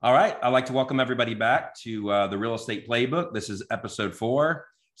All right. I'd like to welcome everybody back to the Real Estate Playbook. This is episode 4.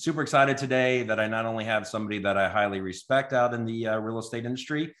 Super excited today that I not only have somebody that I highly respect out in the real estate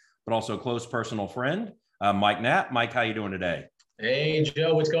industry, but also a close personal friend, Mike Knapp. Mike, how you doing today? Hey,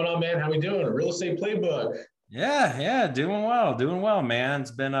 Joe, what's going on, man? How we doing? A Real Estate Playbook. Yeah, doing well, man. It's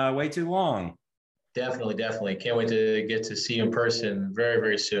been way too long. Definitely. Can't wait to get to see you in person very,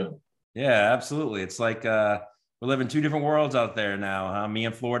 very soon. Yeah, absolutely. It's like we're living two different worlds out there now, huh? Me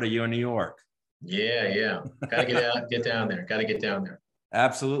in Florida, you in New York. Yeah. Gotta get down there. Gotta get down there.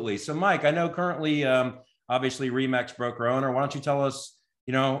 Absolutely. So, Mike, I know currently, obviously, Remax broker owner. Why don't you tell us,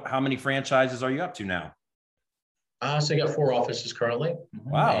 how many franchises are you up to now? So I got 4 offices currently.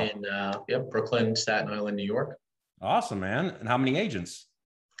 Wow. And Brooklyn, Staten Island, New York. Awesome, man. And how many agents?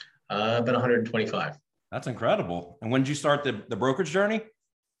 Been 125. That's incredible. And when did you start the brokerage journey?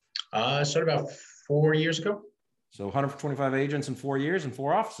 Started about 4 years ago. So 125 agents in 4 years and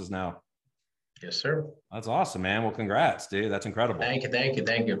 4 offices now. Yes, sir. That's awesome, man. Well, congrats, dude. That's incredible. Thank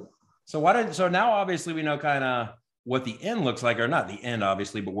you. So now obviously we know kind of what the end looks like, or not the end,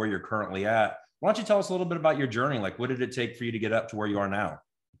 obviously, but where you're currently at. Why don't you tell us a little bit about your journey? Like, what did it take for you to get up to where you are now?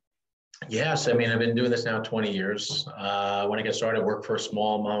 Yes, I mean, I've been doing this now 20 years. When I got started, I worked for a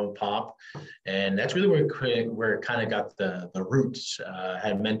small mom and pop, and that's really where it kind of got the roots. I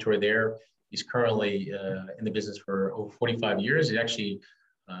had a mentor there. He's currently in the business for over 45 years. He actually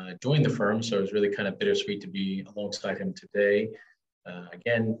joined the firm, so it was really kind of bittersweet to be alongside him today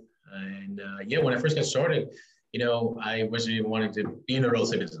again. When I first got started, I wasn't even wanting to be in the real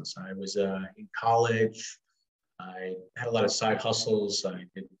estate business. I was in college. I had a lot of side hustles. I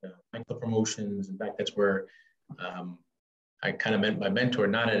did nightclub promotions. In fact, that's where I kind of met my mentor,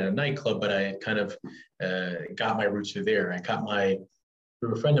 not at a nightclub, but I kind of got my roots through there.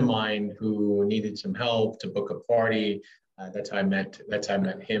 Through a friend of mine who needed some help to book a party. That's how I met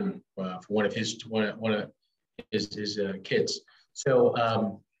him for one of his kids. So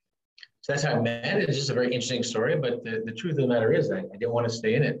that's how I met. It's just a very interesting story. But the truth of the matter is, I didn't want to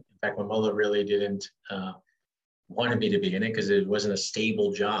stay in it. In fact, my mother really didn't wanted me to be in it because it wasn't a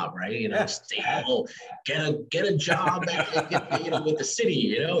stable job, right? Stable, get a job with the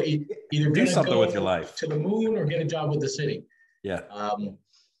city, either do something with your life to the moon or get a job with the city. Yeah.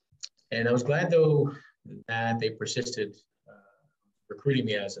 And I was glad though that they persisted recruiting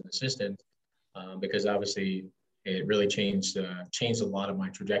me as an assistant because obviously it really changed a lot of my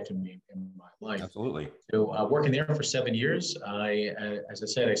trajectory in my life. Absolutely. So working there for 7 years, as I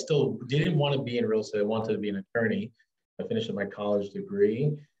said, I still didn't want to be in real estate. I wanted to be an attorney. I finished my college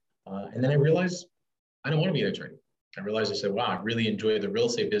degree. And then I realized I don't want to be an attorney. I realized, I said, wow, I really enjoy the real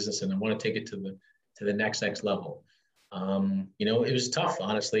estate business and I want to take it to the next level. It was tough,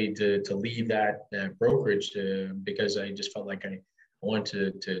 honestly, to leave that brokerage because I just felt like I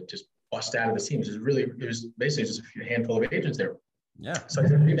wanted to just bust out of the seams. It was basically just a handful of agents there. Yeah. So I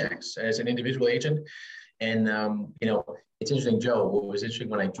did Remax as an individual agent. And, it's interesting, Joe, what was interesting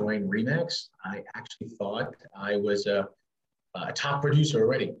when I joined Remax, I actually thought I was a top producer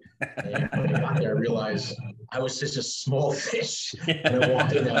already. And when I got there, I realized I was just a small fish. And I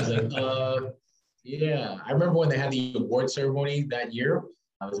walked in and I was like, yeah. I remember when they had the award ceremony that year.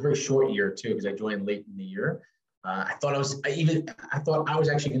 It was a very short year too, because I joined late in the year. I thought I was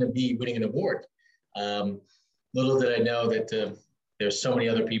actually going to be winning an award. Little did I know that there's so many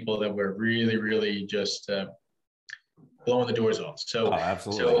other people that were really, really just blowing the doors off. So,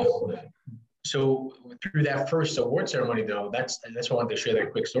 absolutely. So through that first award ceremony, though, that's why I wanted to share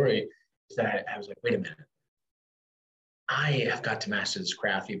that quick story. Is that I was like, wait a minute, I have got to master this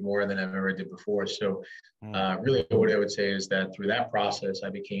craft even more than I've ever did before. So really what I would say is that through that process, I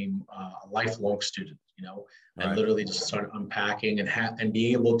became a lifelong student, Right. I literally just started unpacking and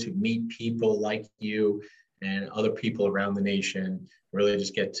be able to meet people like you and other people around the nation, really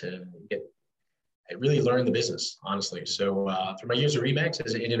just I really learned the business, honestly. So through my years of Remax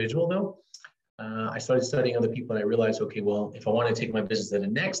as an individual though, I started studying other people and I realized, okay, well, if I want to take my business to the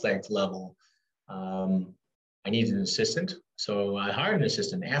next level, I needed an assistant. So I hired an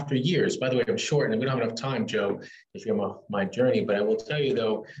assistant after years. By the way, I'm short and we don't have enough time, Joe, to share my journey. But I will tell you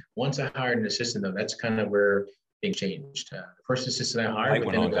though, once I hired an assistant though, that's kind of where things changed. The first assistant I hired,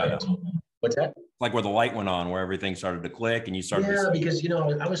 what's that? Like where the light went on, where everything started to click and you started. Yeah, because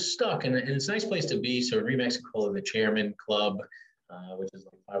I was stuck and it's a nice place to be. So Remax call it the Chairman Club, which is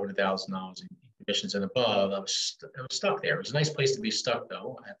like $500,000 in commissions and above. I was stuck there. It was a nice place to be stuck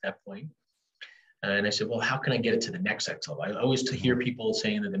though at that point. And I said, well, how can I get it to the next level? I always hear people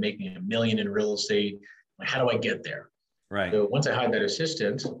saying that they're making $1 million in real estate. How do I get there? Right. So once I hired that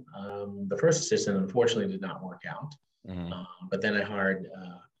assistant, the first assistant unfortunately did not work out. But then I hired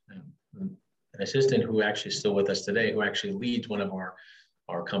assistant who actually is still with us today, who actually leads one of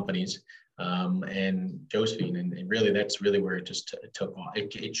our companies, and Josephine. And really, that's really where it just took off.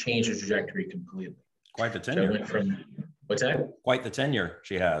 It changed the trajectory completely. Quite the So I tenure. went from, what's that? Quite the tenure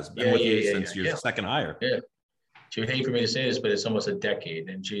she has. Been Yeah, with yeah, you yeah, since yeah, your yeah. second hire. Yeah. She would hate for me to say this, but it's almost a decade.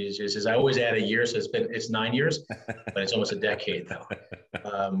 And she says, I always add a year, so it's 9 years, but it's almost a decade now.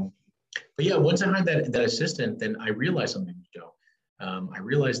 But yeah, once I hired that assistant, then I realized something, Joe. I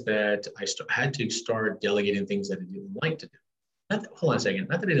realized that I had to start delegating things that I didn't like to do. Hold on a second.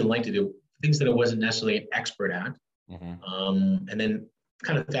 Not that I didn't like to do, things that I wasn't necessarily an expert at. And then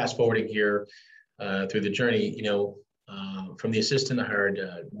kind of fast forwarding here through the journey, from the assistant, I hired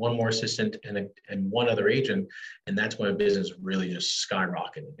one more assistant and one other agent. And that's when my business really just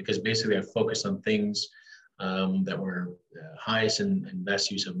skyrocketed, because basically I focused on things that were highest and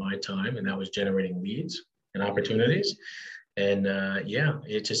best use of my time. And that was generating leads and opportunities. And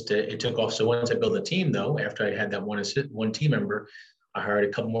it took off. So once I built a team, though, after I had that one team member, I hired a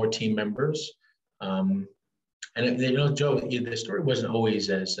couple more team members. And Joe, the story wasn't always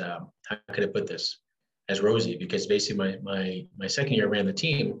as how could I put this, as rosy, because basically my second year I ran the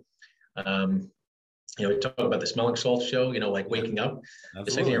team. We talk about the smelling salt show, like waking up. Absolutely.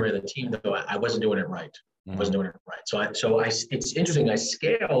 The second year I ran the team, though, I wasn't doing it right. I wasn't doing it right. So it's interesting. I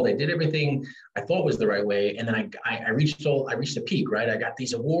scaled. I did everything I thought was the right way, and then I reached the peak. Right. I got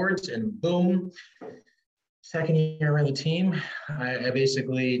these awards, and boom. Second year I ran the team. I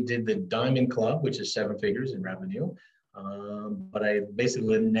basically did the Diamond Club, which is 7 figures in revenue, but I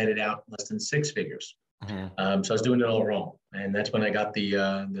basically netted out less than 6 figures. So I was doing it all wrong, and that's when I got the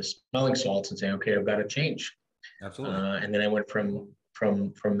smelling salts and saying, okay, I've got to change. Absolutely. And then I went from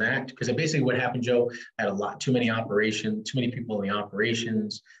that, because basically what happened, Joe, I had too many people in the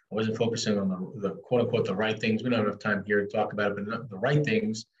operations. I wasn't focusing on the quote unquote the right things. We don't have enough time here to talk about it, but the right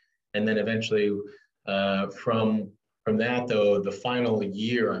things. And then eventually, from that, though, the final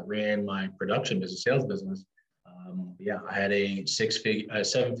year I ran my production business, sales business. I had a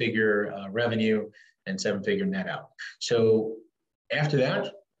 7-figure revenue and 7-figure net out. So after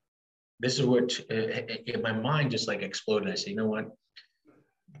that, this is what my mind just like exploded. I said, you know what?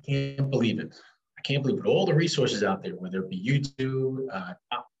 I can't believe it. I can't believe it. All the resources out there, whether it be YouTube,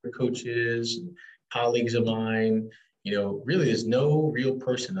 top coaches, and colleagues of mine, really there's no real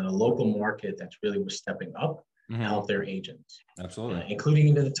person in a local market that's really was stepping up to help their agents. Absolutely. Including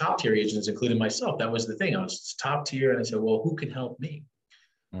even the top tier agents, including myself. That was the thing. I was top tier, and I said, well, who can help me?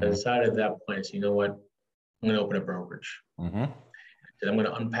 I decided at that point, I said, you know what? I'm going to open a brokerage. And I'm going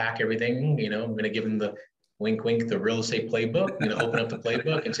to unpack everything. I'm going to give them the wink, wink, the real estate playbook. I'm going to open up the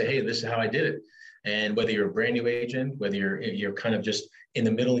playbook and say, hey, this is how I did it. And whether you're a brand new agent, whether you're kind of just in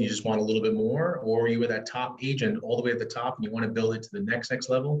the middle, you just want a little bit more, or you were that top agent all the way at the top and you want to build it to the next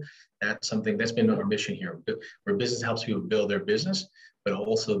level, that's something that's been our mission here. Where business helps people build their business, but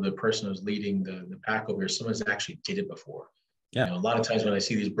also the person who's leading the pack over here, someone who's actually did it before. A lot of times when I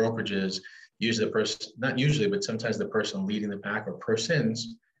see these brokerages, usually the person, not usually, but sometimes the person leading the pack or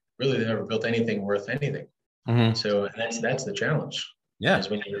persons, really they never built anything worth anything. So that's the challenge. Yeah.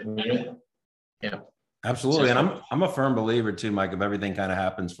 Yeah. Absolutely. And I'm a firm believer too, Mike, of everything kind of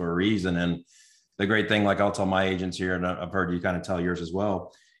happens for a reason. And the great thing, like I'll tell my agents here, and I've heard you kind of tell yours as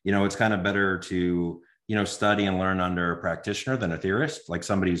well, it's kind of better to, study and learn under a practitioner than a theorist, like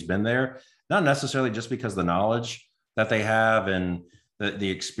somebody who's been there, not necessarily just because of the knowledge that they have and the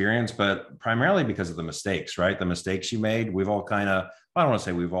experience, but primarily because of the mistakes, right? The mistakes you made. We've all kind of, I don't want to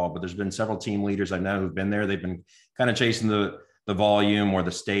say we've all, but there's been several team leaders I know who've been there. They've been kind of chasing the volume or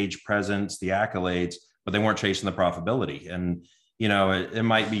the stage presence, the accolades, but they weren't chasing the profitability. And, it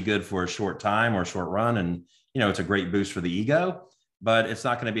might be good for a short time or a short run. And, it's a great boost for the ego, but it's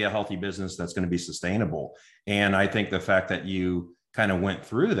not going to be a healthy business that's going to be sustainable. And I think the fact that you kind of went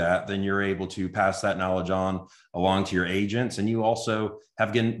through that, then you're able to pass that knowledge on along to your agents. And you also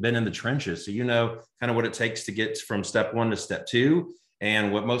have been in the trenches. So, kind of what it takes to get from step 1 to step 2.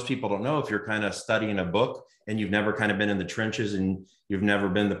 And what most people don't know, if you're kind of studying a book and you've never kind of been in the trenches and you've never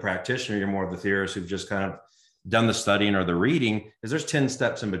been the practitioner, you're more of the theorist who've just kind of done the studying or the reading, is there's 10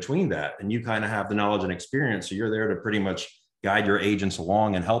 steps in between that. And you kind of have the knowledge and experience. So you're there to pretty much guide your agents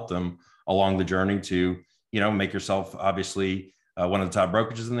along and help them along the journey to, make yourself obviously one of the top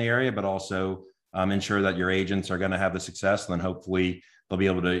brokerages in the area, but also ensure that your agents are going to have the success. And then hopefully they'll be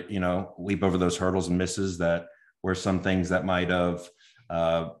able to, leap over those hurdles and misses that were some things that might have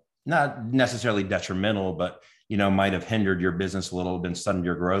not necessarily detrimental, but, might have hindered your business a little, been stunted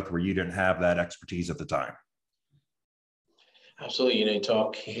your growth where you didn't have that expertise at the time. Absolutely.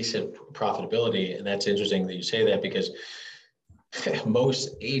 He said profitability, and that's interesting that you say that, because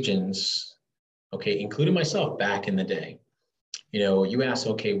most agents okay, including myself back in the day, you ask,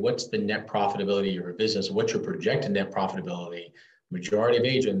 okay, what's the net profitability of your business? What's your projected net profitability? Majority of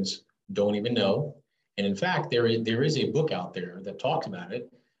agents don't even know. And in fact, there is a book out there that talks about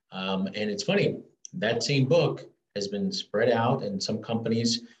it. And it's funny, that same book has been spread out, and some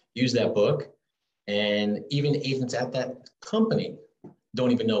companies use that book. And even agents at that company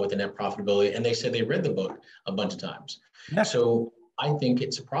don't even know what the net profitability, and they said they read the book a bunch of times. Yeah. So I think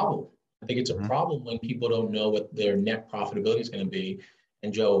it's a problem. I think it's a Mhm. problem when people don't know what their net profitability is going to be.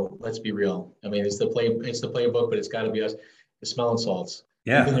 And Joe, let's be real. I mean, it's the playbook, but it's got to be us, the smelling salts.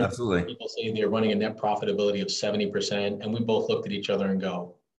 We've Yeah, been there. absolutely. People say they're running a net profitability of 70%, and we both looked at each other and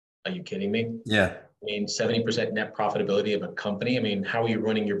go, "Are you kidding me?" Yeah. I mean, 70% net profitability of a company. I mean, how are you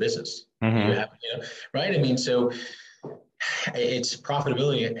running your business? Do you Hmm. have, right? I mean, so it's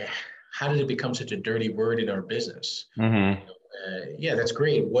profitability. How did it become such a dirty word in our business? Hmm. Yeah, that's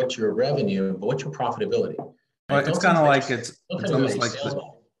great. What's your revenue, but what's your profitability? Well, Right? it's Don't tell kind me of that like you're, don't it's tell me about almost your like sales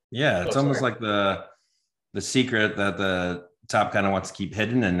model. yeah, Oh, it's almost sorry. like the secret that the top kind of wants to keep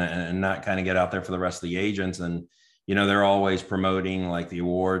hidden and not kind of get out there for the rest of the agents. And they're always promoting like the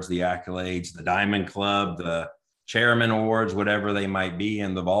awards, the accolades, the Diamond Club, the Chairman Awards, whatever they might be,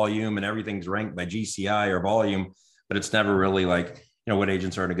 and the volume, and everything's ranked by GCI or volume, but it's never really like what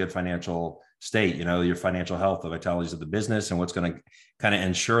agents are in a good financial state, your financial health, the vitalities of the business, and what's going to kind of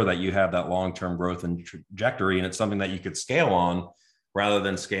ensure that you have that long-term growth and trajectory. And it's something that you could scale on rather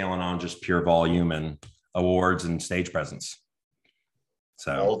than scaling on just pure volume and awards and stage presence.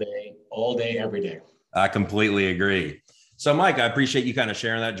 So All day, every day. I completely agree. So Mike, I appreciate you kind of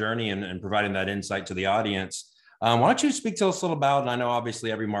sharing that journey and providing that insight to the audience. Why don't you speak to us a little about, and I know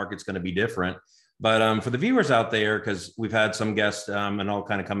obviously every market's going to be different, but for the viewers out there, because we've had some guests and all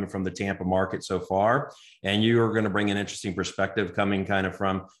kind of coming from the Tampa market so far, and you are going to bring an interesting perspective coming kind of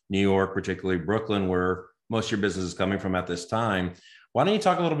from New York, particularly Brooklyn, where most of your business is coming from at this time. Why don't you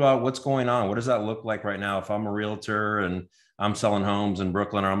talk a little about what's going on? What does that look like right now? If I'm a realtor and I'm selling homes in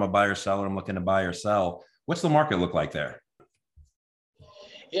Brooklyn, or I'm a buyer seller, I'm looking to buy or sell, what's the market look like there?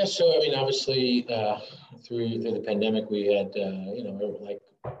 Yeah, so I mean, obviously, through the pandemic, we had we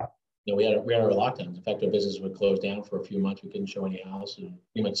had our lockdowns. In fact, our business would close down for a few months. We couldn't show any houses, and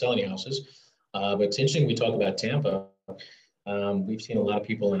pretty much sell any houses. But it's interesting. We talk about Tampa. We've seen a lot of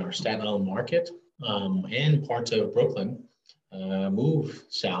people in our Staten Island market and parts of Brooklyn move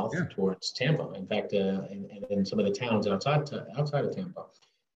south Yeah. towards Tampa. In fact, in some of the towns outside of Tampa.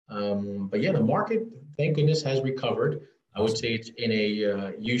 But yeah, the market, thank goodness, has recovered. I would say it's in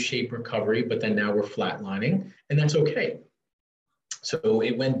a U-shaped recovery, but then now we're flatlining, and that's okay. So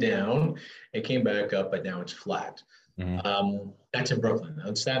it went down, it came back up, but now it's flat. Mm-hmm. That's in Brooklyn.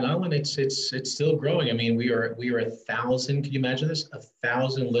 On Staten Island, it's still growing. I mean, we are 1,000. Can you imagine this?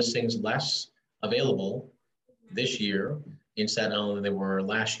 1,000 listings less available this year in Staten Island than they were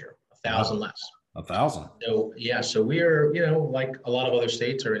last year. 1,000 Wow. less. 1,000. So yeah, so we are, like a lot of other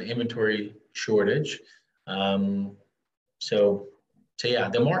states, are in inventory shortage. Um, so, so yeah,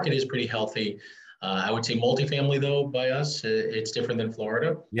 the market is pretty healthy. I would say multifamily though, by us, it's different than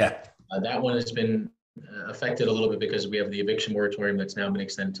Florida. Yeah. That one has been affected a little bit because we have the eviction moratorium that's now been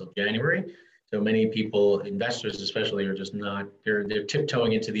extended until January. So many people, investors especially, are just not, they're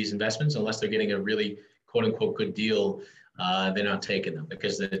tiptoeing into these investments unless they're getting a really quote unquote good deal. They're not taking them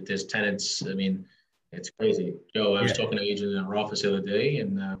because there's tenants. I mean, it's crazy. Joe, I was Yeah. talking to an agent in our office the other day,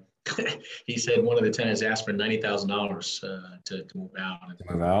 and he said one of the tenants asked for $90,000 to move out.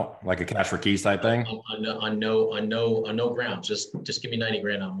 To move out, like a cash for keys type thing. On no grounds. Just give me 90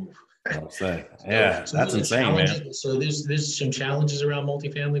 grand, I'll move. I'll say, So, yeah, so that's there's a insane, man. challenge. So there's some challenges around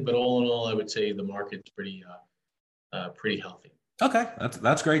multifamily, but all in all, I would say the market's pretty healthy. Okay,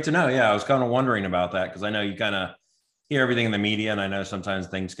 that's great to know. Yeah, I was kind of wondering about that because I know you kind of hear everything in the media, and I know sometimes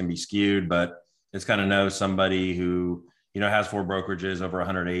things can be skewed, but it's kind of know somebody who has four brokerages, over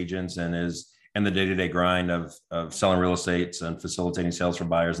 100 agents, and is in the day-to-day grind of selling real estate and facilitating sales for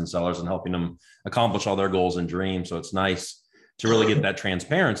buyers and sellers and helping them accomplish all their goals and dreams. So it's nice to really get that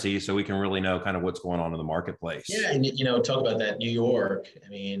transparency so we can really know kind of what's going on in the marketplace. Yeah, and talk about that New York. I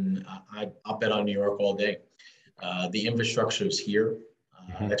mean, I'll bet on New York all day. The infrastructure is here.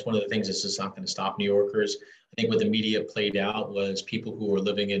 That's one of the things that's just not going to stop New Yorkers. I think what the media played out was people who were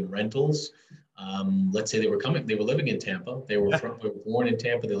living in rentals. Let's say they were living in Tampa. They were born in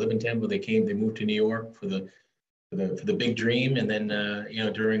Tampa. They live in Tampa. They moved to New York for the big dream. And then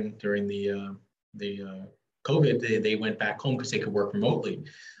during the COVID, they went back home because they could work remotely.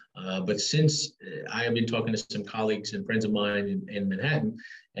 But since I have been talking to some colleagues and friends of mine in Manhattan,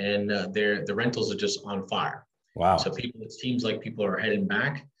 and the rentals are just on fire. Wow. So it seems like people are heading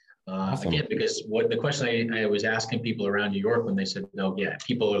back. Awesome. Again, because what the question I was asking people around New York when they said, no, yeah,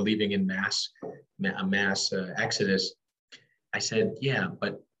 people are leaving in mass exodus. I said, yeah,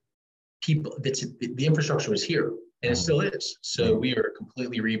 but the infrastructure was here and it still is. So we are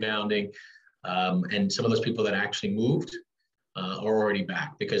completely rebounding. And some of those people that actually moved are already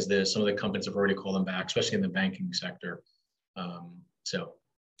back because some of the companies have already called them back, especially in the banking sector. So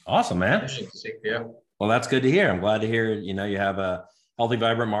awesome, man. Interesting to see. Yeah. Well, that's good to hear. I'm glad to hear, you have a healthy,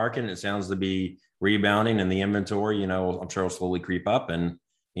 vibrant market and it sounds to be rebounding, and the inventory, I'm sure will slowly creep up, and,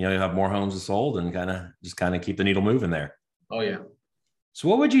 you'll have more homes sold and kind of keep the needle moving there. Oh, yeah. So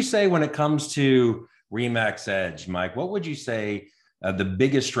what would you say when it comes to RE/MAX Edge, Mike? What would you say the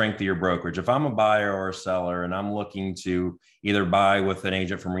biggest strength of your brokerage? If I'm a buyer or a seller and I'm looking to either buy with an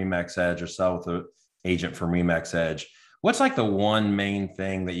agent from RE/MAX Edge or sell with an agent from RE/MAX Edge, what's like the one main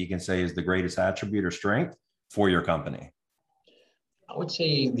thing that you can say is the greatest attribute or strength for your company? I would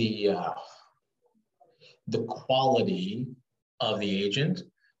say the quality of the agent,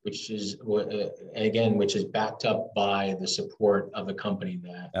 which is backed up by the support of the company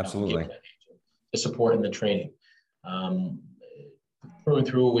that absolutely that agent, the support and the training. Through and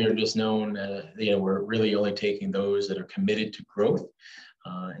through, we are just known, we're really only taking those that are committed to growth.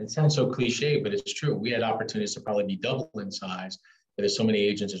 And it sounds so cliche, but it's true. We had opportunities to probably be double in size, but there's so many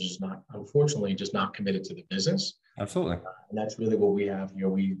agents that are just not, unfortunately, just not committed to the business. Absolutely. And that's really what we have here.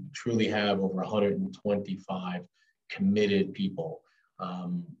 We truly have over 125 committed people.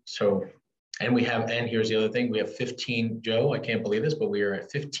 And here's the other thing. We have 15, Joe, I can't believe this, but we are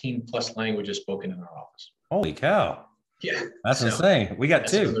at 15 plus languages spoken in our office. Holy cow. Yeah. That's insane. We got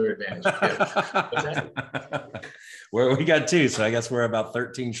two. Another advantage. Yeah. We got two. So I guess we're about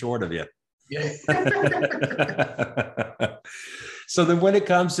 13 short of you. Yeah. So then when it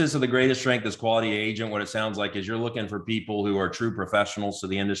comes to the greatest strength is quality agent, what it sounds like is you're looking for people who are true professionals to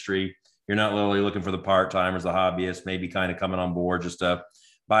the industry. You're not literally looking for the part-timers, the hobbyists, maybe kind of coming on board just to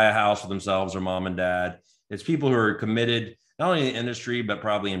buy a house for themselves or mom and dad. It's people who are committed, not only in the industry, but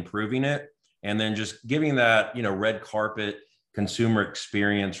probably improving it. And then just giving that, red carpet consumer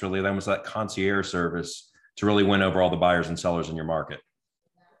experience, really almost that concierge service to really win over all the buyers and sellers in your market.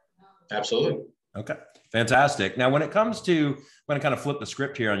 Absolutely. Okay, fantastic. Now, when it comes to, I'm going to kind of flip the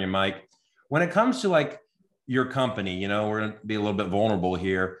script here on you, Mike. When it comes to like your company, we're going to be a little bit vulnerable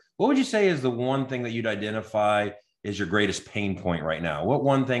here. What would you say is the one thing that you'd identify is your greatest pain point right now? What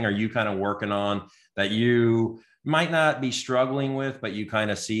one thing are you kind of working on that you might not be struggling with, but you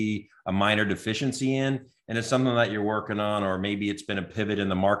kind of see a minor deficiency in, and it's something that you're working on, or maybe it's been a pivot in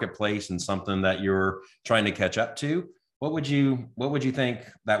the marketplace and something that you're trying to catch up to? What would you think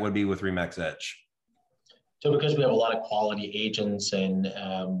that would be with RE/MAX Edge? So because we have a lot of quality agents, and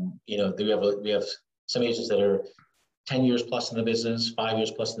we have some agents that are 10 years plus in the business, 5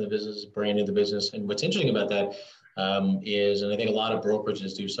 years plus in the business, brand new to the business. And what's interesting about that is, and I think a lot of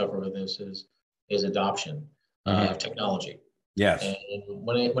brokerages do suffer with this, is adoption of technology. Yes. And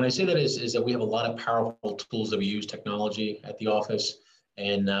when I say that is that we have a lot of powerful tools that we use technology at the office,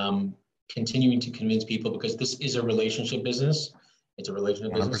 and continuing to convince people, because this is a relationship business. It's a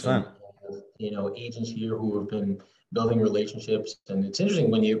relationship 100%. Business. And, agents here who have been building relationships. And it's interesting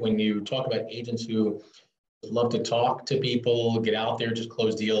when you talk about agents who love to talk to people, get out there, just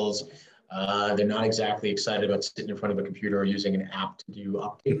close deals. They're not exactly excited about sitting in front of a computer or using an app to do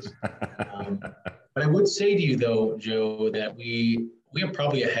updates. But I would say to you though, Joe, that we are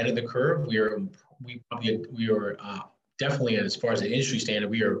probably ahead of the curve. We are definitely, as far as the industry standard,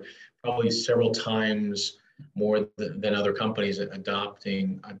 we are probably several times more than other companies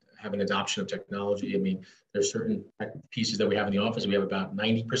have an adoption of technology. I mean, there's certain pieces that we have in the office. We have about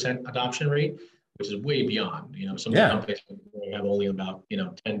 90% adoption rate, which is way beyond. Some companies have only about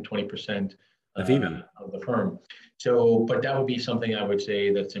 10, 20% of the firm. So, but that would be something I would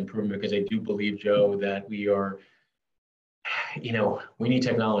say that's improvement, because I do believe, Joe, that we are, we need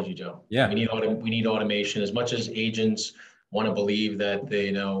technology, Joe. Yeah. We need automation. As much as agents want to believe that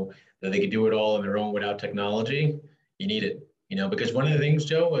they that they can do it all on their own without technology, you need it. Because one of the things,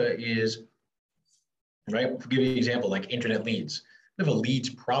 Joe, is, right, I'll give you an example, like internet leads. We have a leads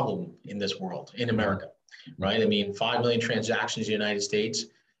problem in this world, in America, right? I mean, 5 million transactions in the United States,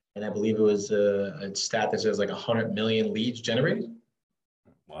 and I believe it was a stat that says like 100 million leads generated.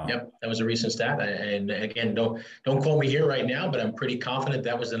 Wow. Yep, that was a recent stat. And again, don't quote me here right now, but I'm pretty confident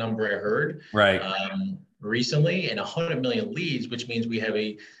that was the number I heard recently. And 100 million leads, which means we have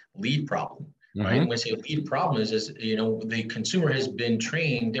a lead problem. Right. When I say lead problem is the consumer has been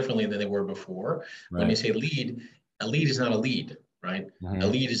trained differently than they were before. Right. When you say lead, a lead is not a lead, right? A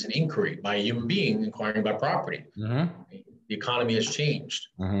lead is an inquiry by a human being inquiring about property. the economy has changed.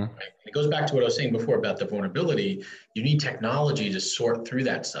 Mm-hmm. Right? It goes back to what I was saying before about the vulnerability. You need technology to sort through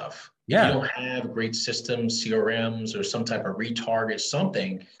that stuff. If you Yeah. don't have great systems, CRMs, or some type of retarget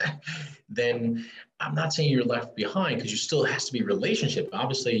something, then I'm not saying you're left behind, because you still has to be relationship.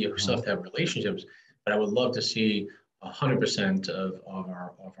 Obviously, you still have to have relationships, but I would love to see 100% of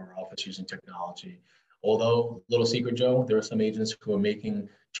our office using technology. Although, little secret, Joe, there are some agents who are making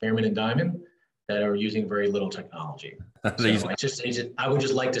chairman and diamond that are using very little technology. So I would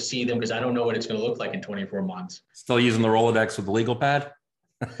just like to see them, because I don't know what it's going to look like in 24 months. Still using the Rolodex with the legal pad?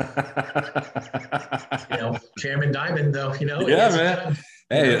 Chairman diamond, though, Yeah, man.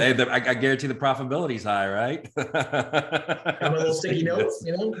 Hey, I guarantee the profitability is high, right? Have a little sticky note,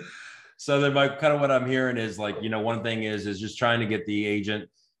 So then kind of what I'm hearing is like, one thing is just trying to get the agent,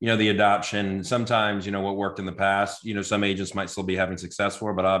 the adoption. Sometimes, what worked in the past, some agents might still be having success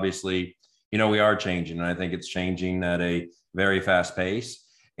for, but obviously, we are changing. And I think it's changing at a very fast pace.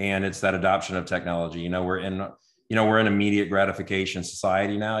 And it's that adoption of technology. We're in immediate gratification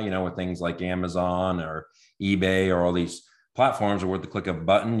society now, with things like Amazon or eBay or all these platforms where with the click of a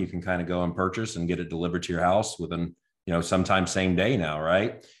button, you can kind of go and purchase and get it delivered to your house within, sometimes same day now,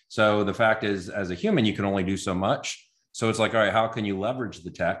 right? So the fact is, as a human, you can only do so much. So it's like, all right, how can you leverage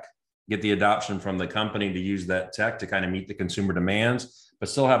the tech, get the adoption from the company to use that tech to kind of meet the consumer demands, but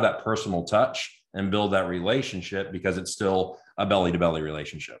still have that personal touch and build that relationship, because it's still a belly-to-belly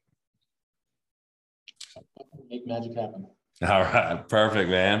relationship. Make magic happen. All right, perfect,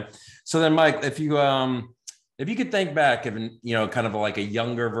 man. So then, Mike, if you could think back, even kind of like a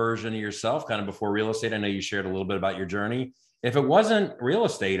younger version of yourself, kind of before real estate. I know you shared a little bit about your journey. If it wasn't real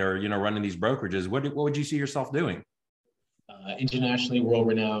estate or running these brokerages, what would you see yourself doing? Internationally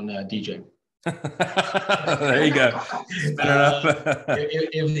world-renowned DJ. There you go.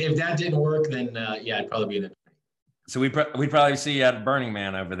 If that didn't work, then I'd probably be in it. So we'd probably see you at Burning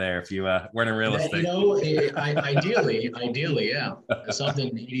Man over there if you weren't in real estate. Ideally, yeah, something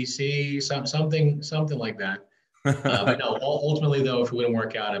EDC, something like that. But no, ultimately though, if it wouldn't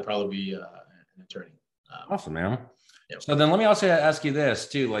work out, I'd probably be an attorney. Awesome, man. Yeah. So then let me also ask you this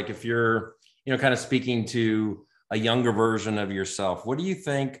too, like if you're, kind of speaking to a younger version of yourself, what do you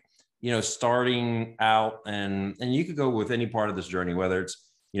think, starting out, and you could go with any part of this journey, whether it's,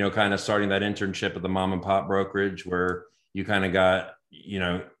 kind of starting that internship at the mom and pop brokerage where you kind of got,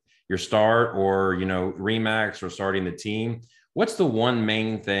 your start, or, Remax, or starting the team. What's the one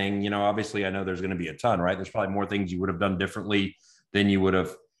main thing, obviously I know there's going to be a ton, right? There's probably more things you would have done differently than you would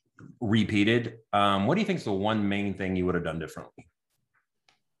have repeated. What do you think is the one main thing you would have done differently?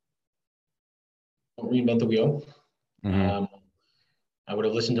 Don't reinvent the wheel. Mm-hmm. I would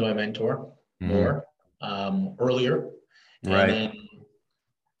have listened to my mentor more earlier, right? And then,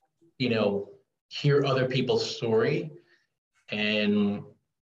 hear other people's story and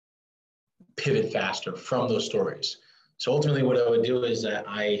pivot faster from those stories. So ultimately, what I would do is that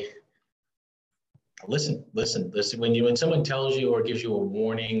I listen. When someone tells you or gives you a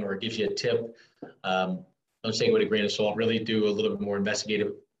warning or gives you a tip, don't take it with a grain of salt. Really do a little bit more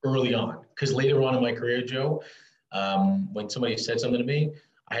investigative early on, because later on in my career, Joe, when somebody said something to me,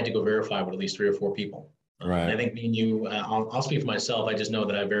 I had to go verify with at least 3 or 4 people. Right. And I think me and you, I'll speak for myself. I just know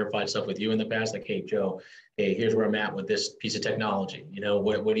that I verified stuff with you in the past. Like, hey, Joe, hey, here's where I'm at with this piece of technology.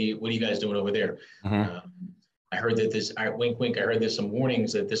 What are you guys doing over there? Mm-hmm. I heard that wink, wink. I heard there's some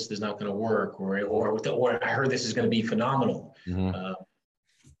warnings that this is not going to work, or I heard this is going to be phenomenal. Mm-hmm.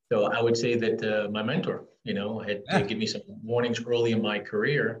 So I would say that my mentor, had to give me some warnings early in my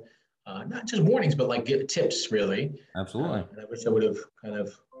career. Not just warnings, but like give tips, really. Absolutely. And I wish I would have kind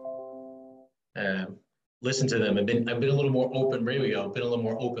of listened to them and I've been a little more open. Been a little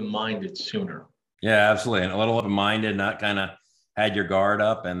more open-minded sooner. Yeah, absolutely. And a little open-minded, not kind of had your guard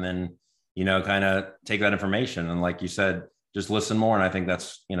up, and then, kind of take that information. And like you said, just listen more. And I think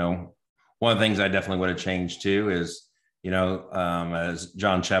that's, one of the things I definitely would have changed too is, as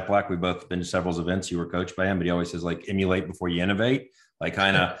John Cheplack, we've both been to several events. You were coached by him, but he always says, like, emulate before you innovate. Like,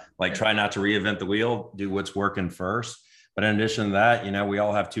 kind of like try not to reinvent the wheel, do what's working first. But in addition to that, we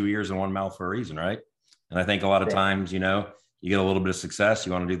all have 2 ears and 1 mouth for a reason, right? And I think a lot of times, you get a little bit of success,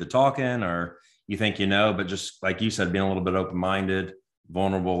 you want to do the talking, or you think, but just like you said, being a little bit open-minded,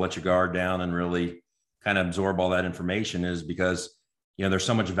 vulnerable, let your guard down, and really kind of absorb all that information, is because, there's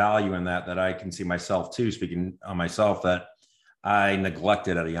so much value in that I can see myself too, speaking on myself, that I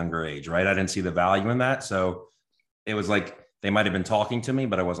neglected at a younger age, right? I didn't see the value in that. So it was like, they might've been talking to me,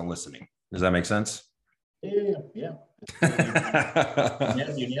 but I wasn't listening. Does that make sense? Yeah.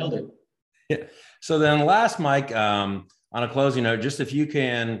 You nailed it. Yeah. So then last, Mike, on a closing note, just if you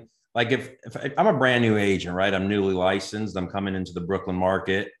can like if I'm a brand new agent, right? I'm newly licensed. I'm coming into the Brooklyn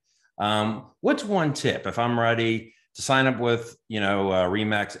market. What's one tip if I'm ready to sign up with,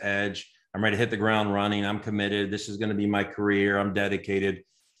 Remax Edge? I'm ready to hit the ground running. I'm committed. This is going to be my career. I'm dedicated.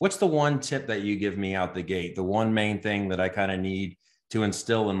 What's the one tip that you give me out the gate? The one main thing that I kind of need to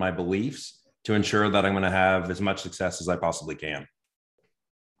instill in my beliefs to ensure that I'm going to have as much success as I possibly can.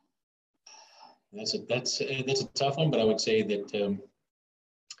 That's a tough one, but I would say that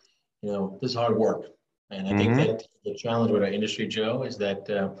this is hard work, and I think that the challenge with our industry, Joe, is that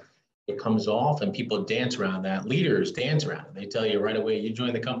it comes off and people dance around that. Leaders dance around it. They tell you right away, you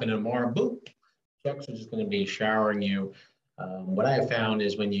join the company tomorrow, boom, checks are just going to be showering you. What I have found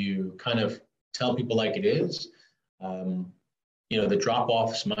is when you kind of tell people like it is, the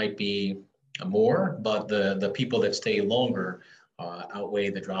drop-offs might be more, but the people that stay longer outweigh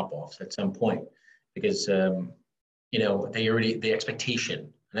the drop-offs at some point because, the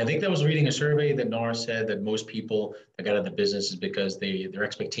expectation. And I think that was reading a survey that NAR said that most people that got out of the business is because their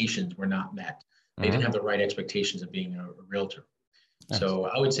expectations were not met. They didn't have the right expectations of being a realtor. Nice. So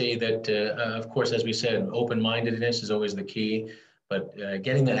I would say that, of course, as we said, open-mindedness is always the key, but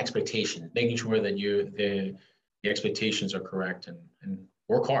getting that expectation, making sure that the expectations are correct and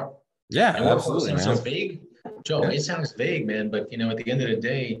work hard. Yeah, and absolutely, man. So vague, Joe. It sounds vague, man, but at the end of the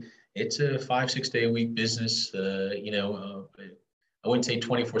day, it's a 5-6 day a week business. I wouldn't say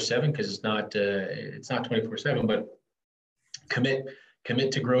 24/7 because it's not 24/7, but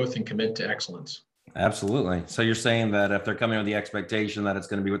commit to growth and commit to excellence. Absolutely. So you're saying that if they're coming with the expectation that it's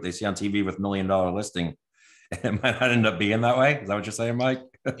going to be what they see on TV with $1 million listing, it might not end up being that way. Is that what you're saying, Mike?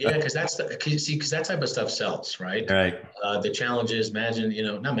 Yeah, because that type of stuff sells, right? Right. The challenge is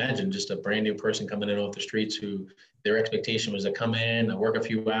just a brand new person coming in off the streets who their expectation was to come in, I work a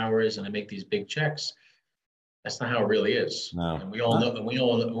few hours, and I make these big checks. That's not how it really is. No. And we all know, and we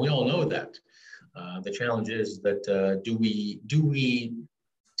all know that. The challenge is that do we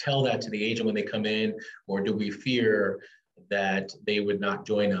tell that to the agent when they come in, or do we fear that they would not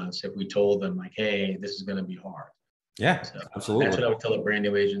join us if we told them like, hey, this is going to be hard? Yeah, so, absolutely. That's what I would tell a brand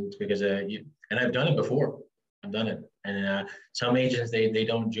new agent because and I've done it before. I've done it, and some agents they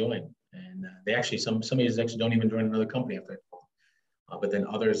don't join, and they actually some agents actually don't even join another company after. But then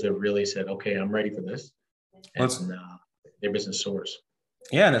others have really said, okay, I'm ready for this, and their business soars.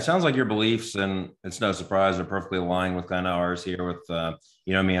 Yeah, and it sounds like your beliefs, and it's no surprise, are perfectly aligned with kind of ours here with,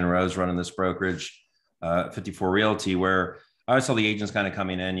 me and Rose running this brokerage, 54 Realty, where I always tell the agents kind of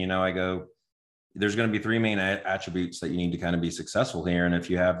coming in, I go, there's going to be three main attributes that you need to kind of be successful here. And if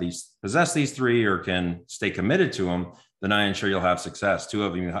you have possess these three or can stay committed to them, then I ensure you'll have success. Two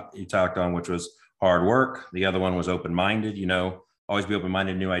of them you talked on, which was hard work. The other one was open-minded, always be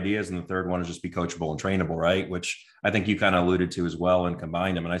open-minded to new ideas. And the third one is just be coachable and trainable, right? Which I think you kind of alluded to as well and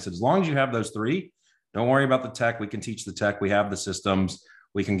combined them. And I said, as long as you have those three, don't worry about the tech. We can teach the tech. We have the systems.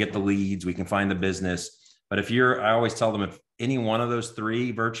 We can get the leads. We can find the business. But I always tell them if any one of those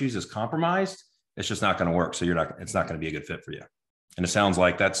three virtues is compromised, it's just not going to work. So it's not going to be a good fit for you. And it sounds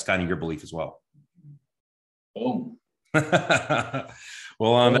like that's kind of your belief as well. Boom.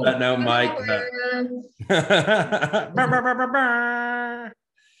 Well, on that note, Mike.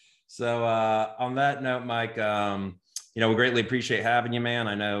 So on that note, Mike, we greatly appreciate having you, man.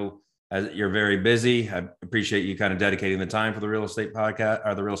 I know you're very busy. I appreciate you kind of dedicating the time for the real estate podcast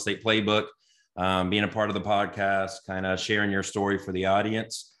or the real estate playbook, being a part of the podcast, kind of sharing your story for the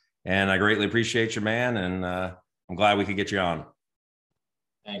audience. And I greatly appreciate you, man. And I'm glad we could get you on.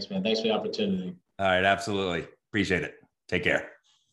 Thanks, man. Thanks for the opportunity. All right. Absolutely. Appreciate it. Take care.